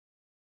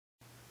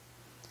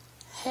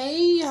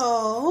Hey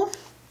y'all,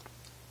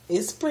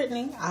 it's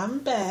Brittany. I'm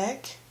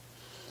back.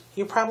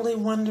 You're probably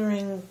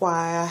wondering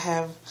why I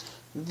have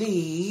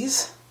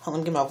these. Hold on,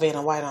 let me get my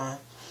Vanna White on.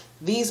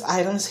 These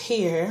items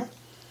here.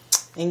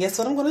 And guess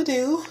what I'm going to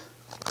do?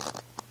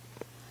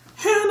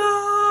 Henna!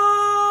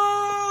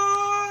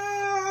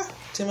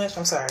 Too much?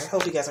 I'm sorry.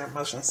 Hope you guys aren't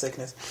motion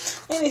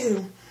sickness.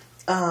 Anywho,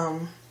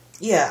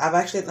 yeah, I've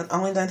actually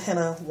only done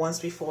henna once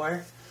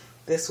before.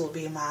 This will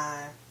be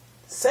my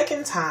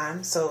second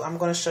time, so I'm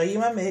going to show you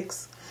my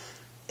mix.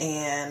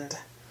 And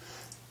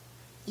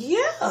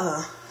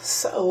yeah,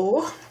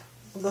 so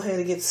we'll go ahead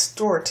and get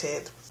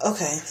started.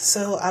 Okay,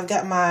 so I've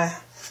got my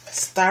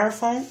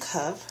styrofoam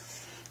cup.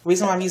 The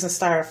reason why I'm using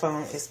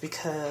styrofoam is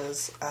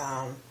because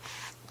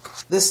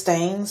this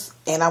stains,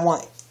 and I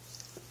want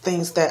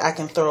things that I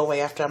can throw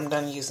away after I'm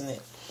done using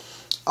it.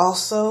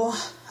 Also,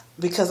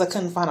 because I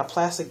couldn't find a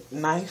plastic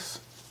knife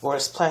or a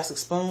plastic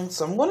spoon,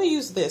 so I'm going to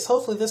use this.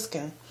 Hopefully this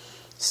can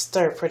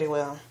stir pretty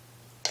well.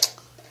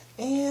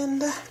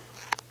 And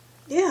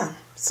yeah,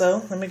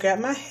 so let me grab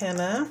my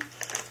henna.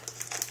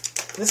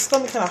 This is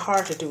going to be kind of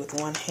hard to do with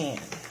one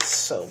hand,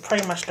 so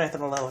pray my strength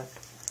in the Lord.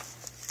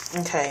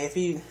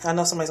 Okay, I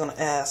know somebody's going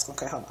to ask.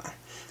 Okay, hold on.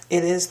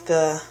 It is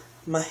the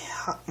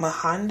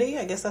Mahandi,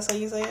 I guess that's how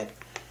you say it.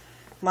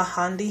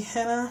 Mahandi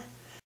henna.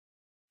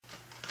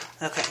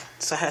 Okay,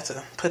 so I had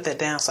to put that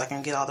down so I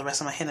can get all the rest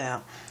of my henna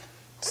out.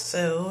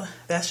 So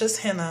that's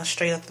just henna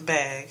straight out the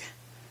bag.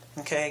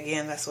 Okay,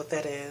 again, that's what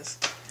that is.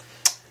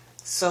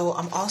 So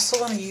I'm also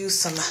going to use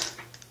some,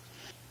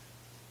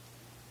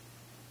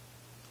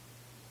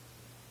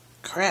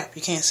 crap,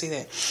 you can't see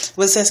that.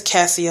 Well, it says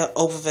cassia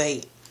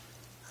ovate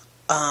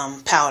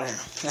powder.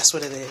 That's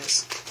what it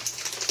is.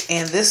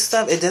 And this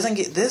stuff,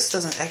 this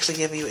doesn't actually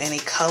give you any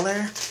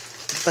color,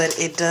 but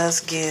it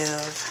does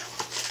give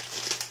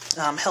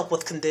help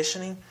with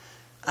conditioning.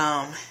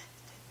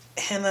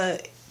 Henna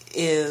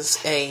is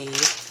a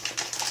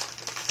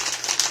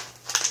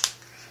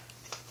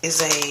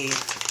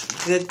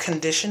good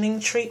conditioning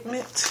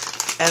treatment,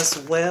 as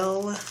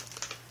well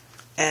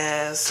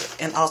as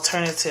an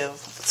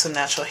alternative to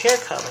natural hair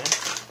color.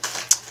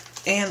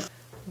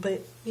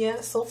 But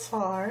yeah, so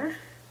far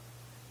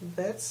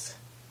that's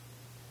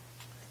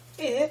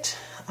it.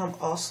 I'm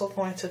also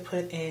going to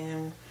put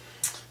in,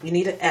 you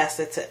need an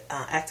acid to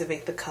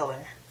activate the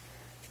color.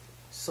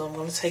 So I'm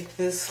going to take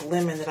this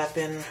lemon that I've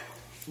been,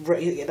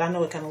 I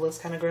know it kind of looks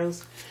kind of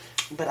gross,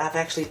 but I've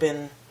actually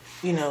been,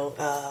 you know,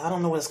 I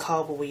don't know what it's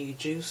called, but when you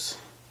juice,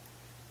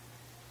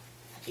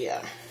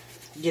 yeah,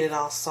 get it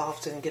all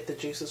soft and get the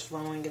juices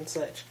flowing and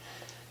such.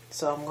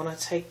 So I'm going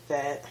to take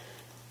that.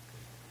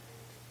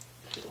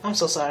 I'm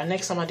so sorry.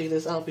 Next time I do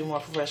this, I'll be more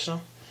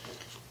professional.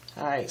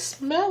 Alright,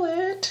 smell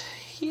it.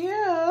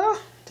 Yeah.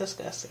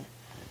 Disgusting.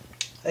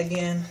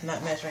 Again,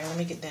 not measuring. Let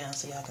me get down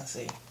so y'all can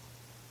see.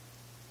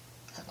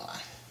 Hold on.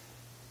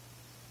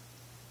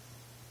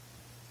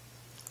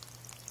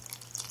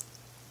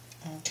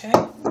 Okay.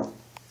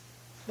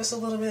 Just a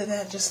little bit of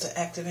that just to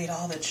activate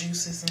all the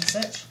juices and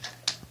such.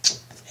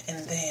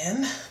 And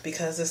then,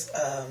 because this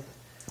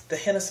the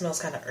henna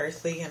smells kind of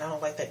earthy, and I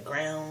don't like that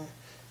ground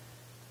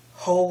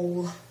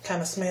whole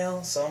kind of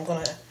smell, so I'm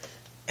going to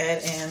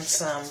add in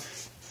some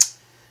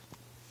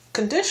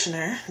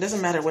conditioner.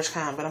 Doesn't matter which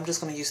kind, but I'm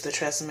just going to use the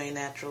Tresemme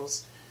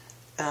Naturals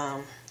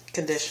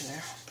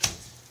conditioner.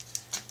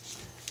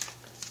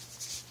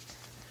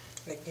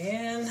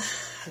 Again,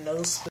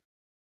 no spoon.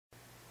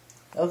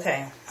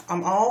 Okay,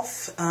 I'm all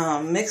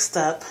mixed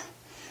up,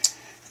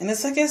 and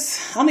it's, I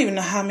guess, I don't even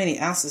know how many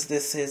ounces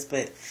this is,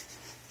 but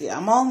yeah,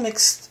 I'm all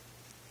mixed.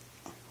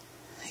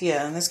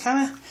 Yeah, and it's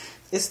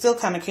still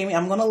kind of creamy.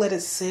 I'm going to let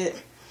it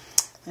sit,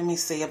 let me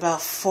see,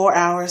 about 4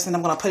 hours, and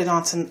I'm going to put it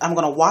on to, I'm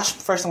going to wash,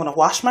 first I'm going to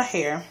wash my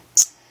hair,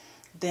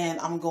 then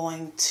I'm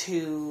going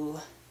to,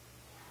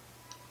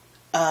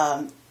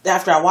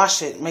 after I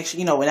wash it, make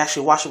sure, you know, and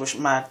actually wash it with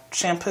my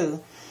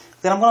shampoo,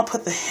 then I'm going to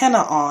put the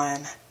henna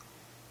on,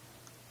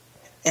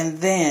 and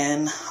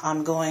then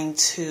I'm going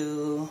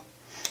to,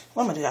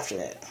 what am I going to do after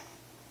that?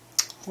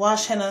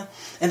 Wash henna,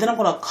 and then I'm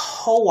going to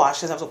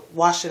co-wash it. I have to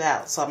wash it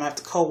out, so I'm going to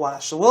have to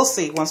co-wash. So we'll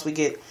see once we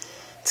get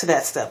to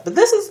that step. But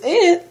this is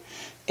it,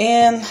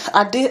 and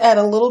I did add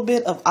a little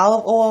bit of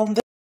olive oil.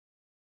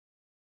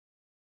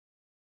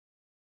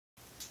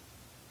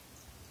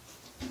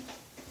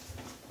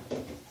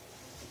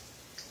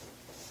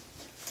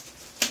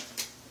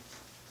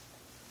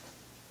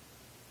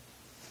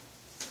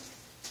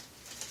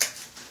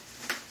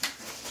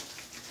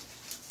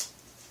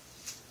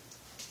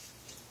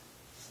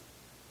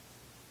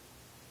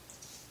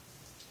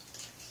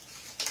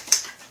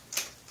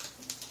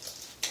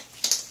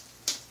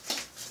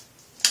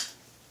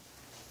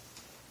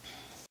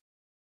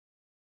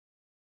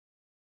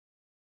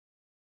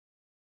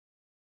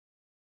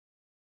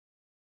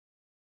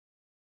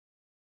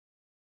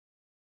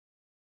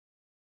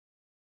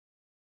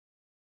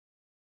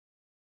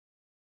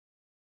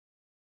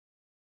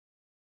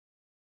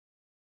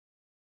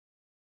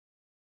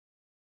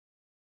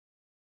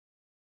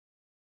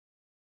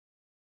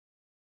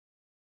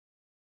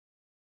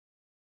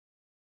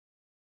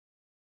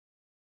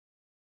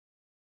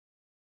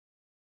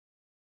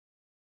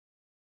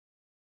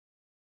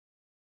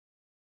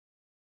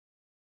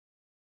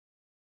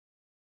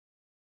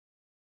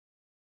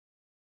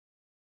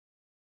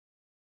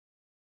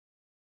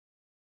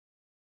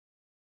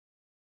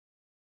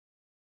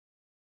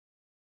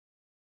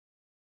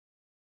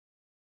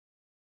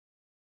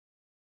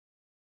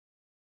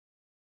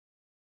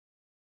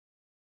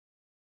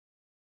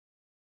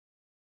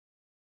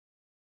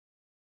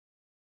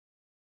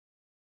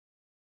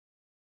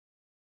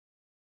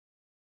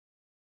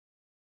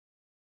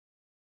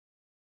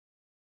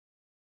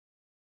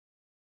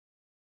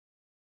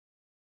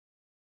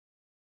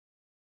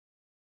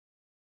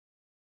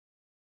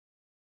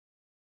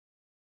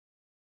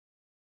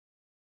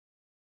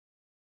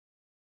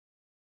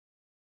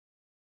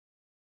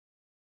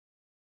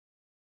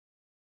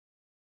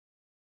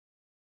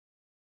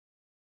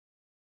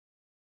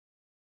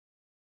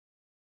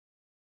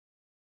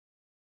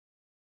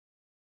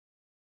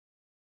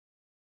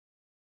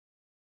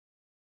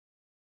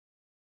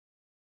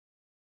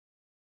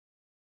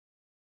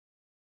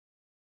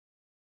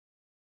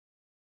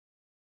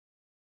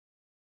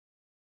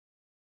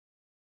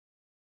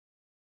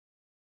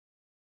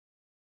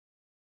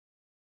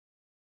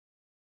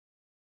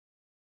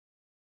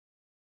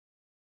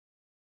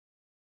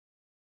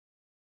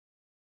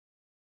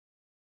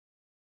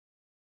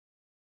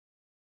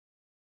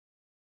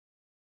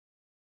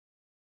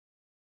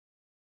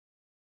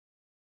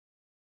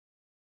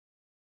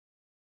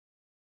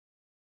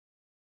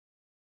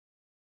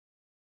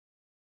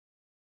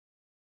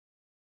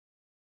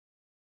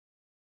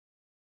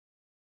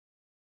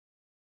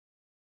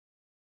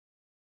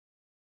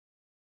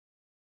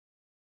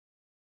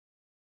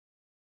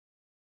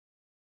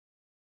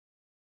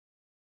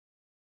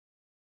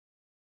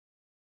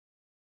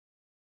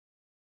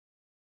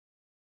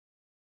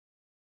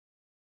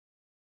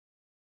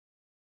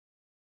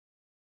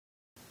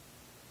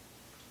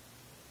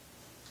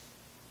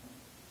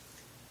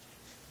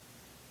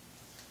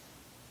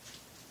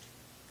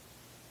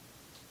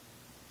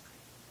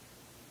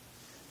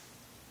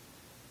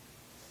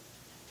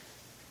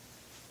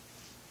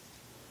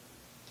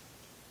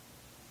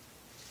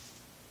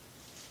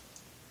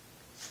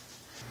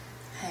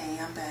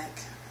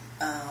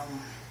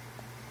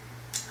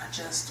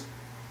 just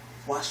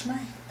washed my,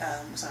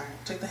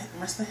 took the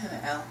rest of the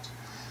henna out,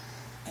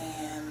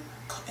 and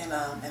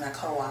I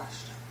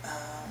co-washed,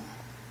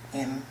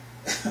 and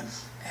I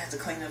had to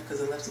clean up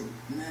because it left a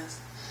mess.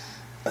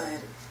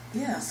 But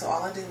yeah, so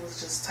all I did was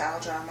just towel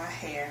dry my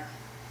hair,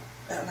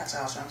 not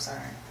towel dry, I'm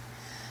sorry,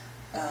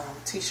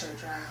 t-shirt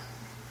dry,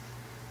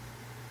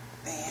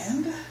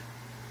 and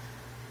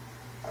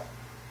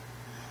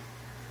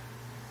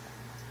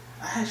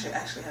I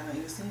actually haven't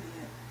even seen it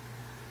yet.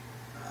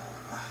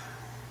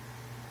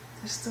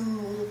 There's still a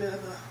little bit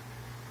of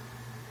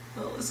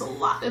it's a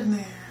lot in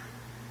there.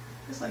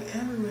 It's like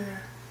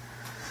everywhere.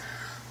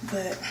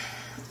 But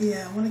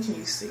yeah, when can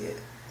you see it?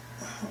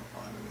 Hold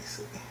on, let me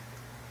see.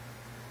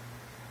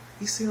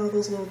 You see all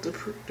those little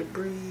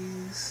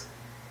debris,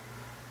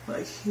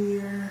 like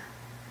here?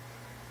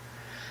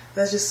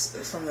 That's just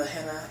from the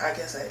henna. I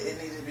guess it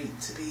needed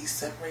to be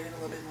separated a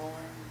little bit more,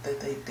 that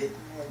they didn't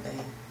when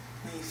they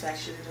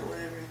manufactured it or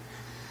whatever.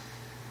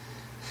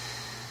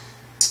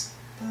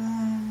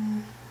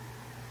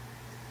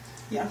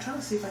 Yeah, I'm trying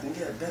to see if I can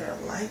get a better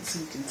light so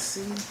you can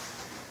see.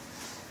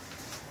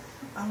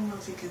 I don't know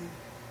if you can.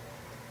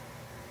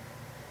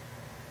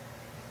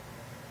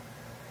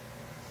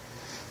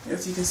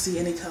 If you can see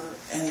any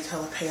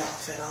color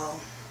payoff at all.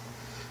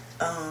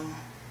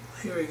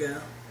 Here we go.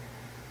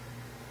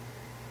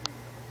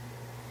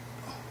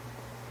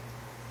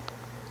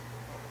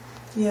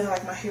 Yeah,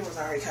 like my hair was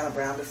already kind of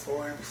brown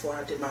before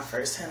I did my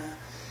first henna,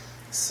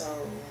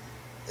 so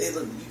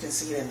you can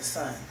see it in the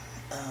sun.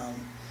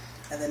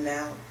 And then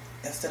now,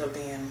 instead of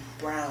being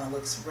brown, it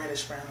looks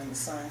reddish brown in the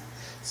sun.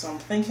 So I'm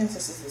thinking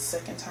since this is the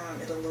second time,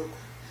 it'll look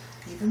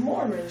even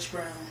more reddish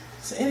brown.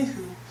 So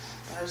anywho,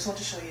 I just want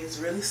to show you it's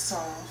really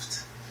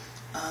soft.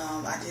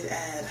 I did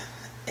add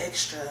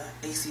extra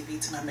ACV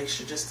to my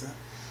mixture just to,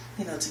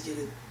 to get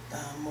it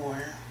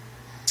more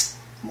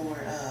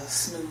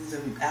smooth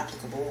and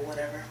applicable or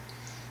whatever.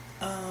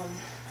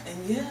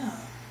 And yeah,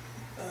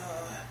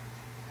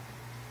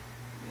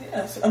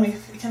 I mean,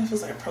 it kind of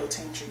feels like a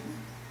protein treatment.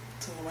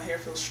 So my hair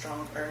feels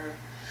stronger.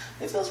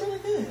 It feels really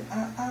good.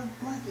 I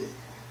like it. It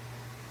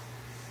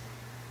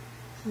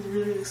feels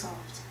really, really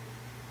soft.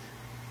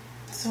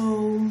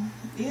 So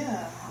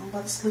yeah, I'm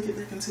about to slick it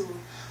back into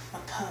a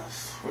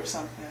puff or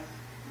something.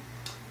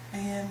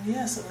 And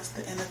yeah, so that's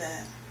the end of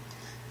that.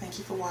 Thank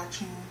you for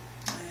watching,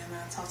 and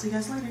I'll talk to you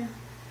guys later.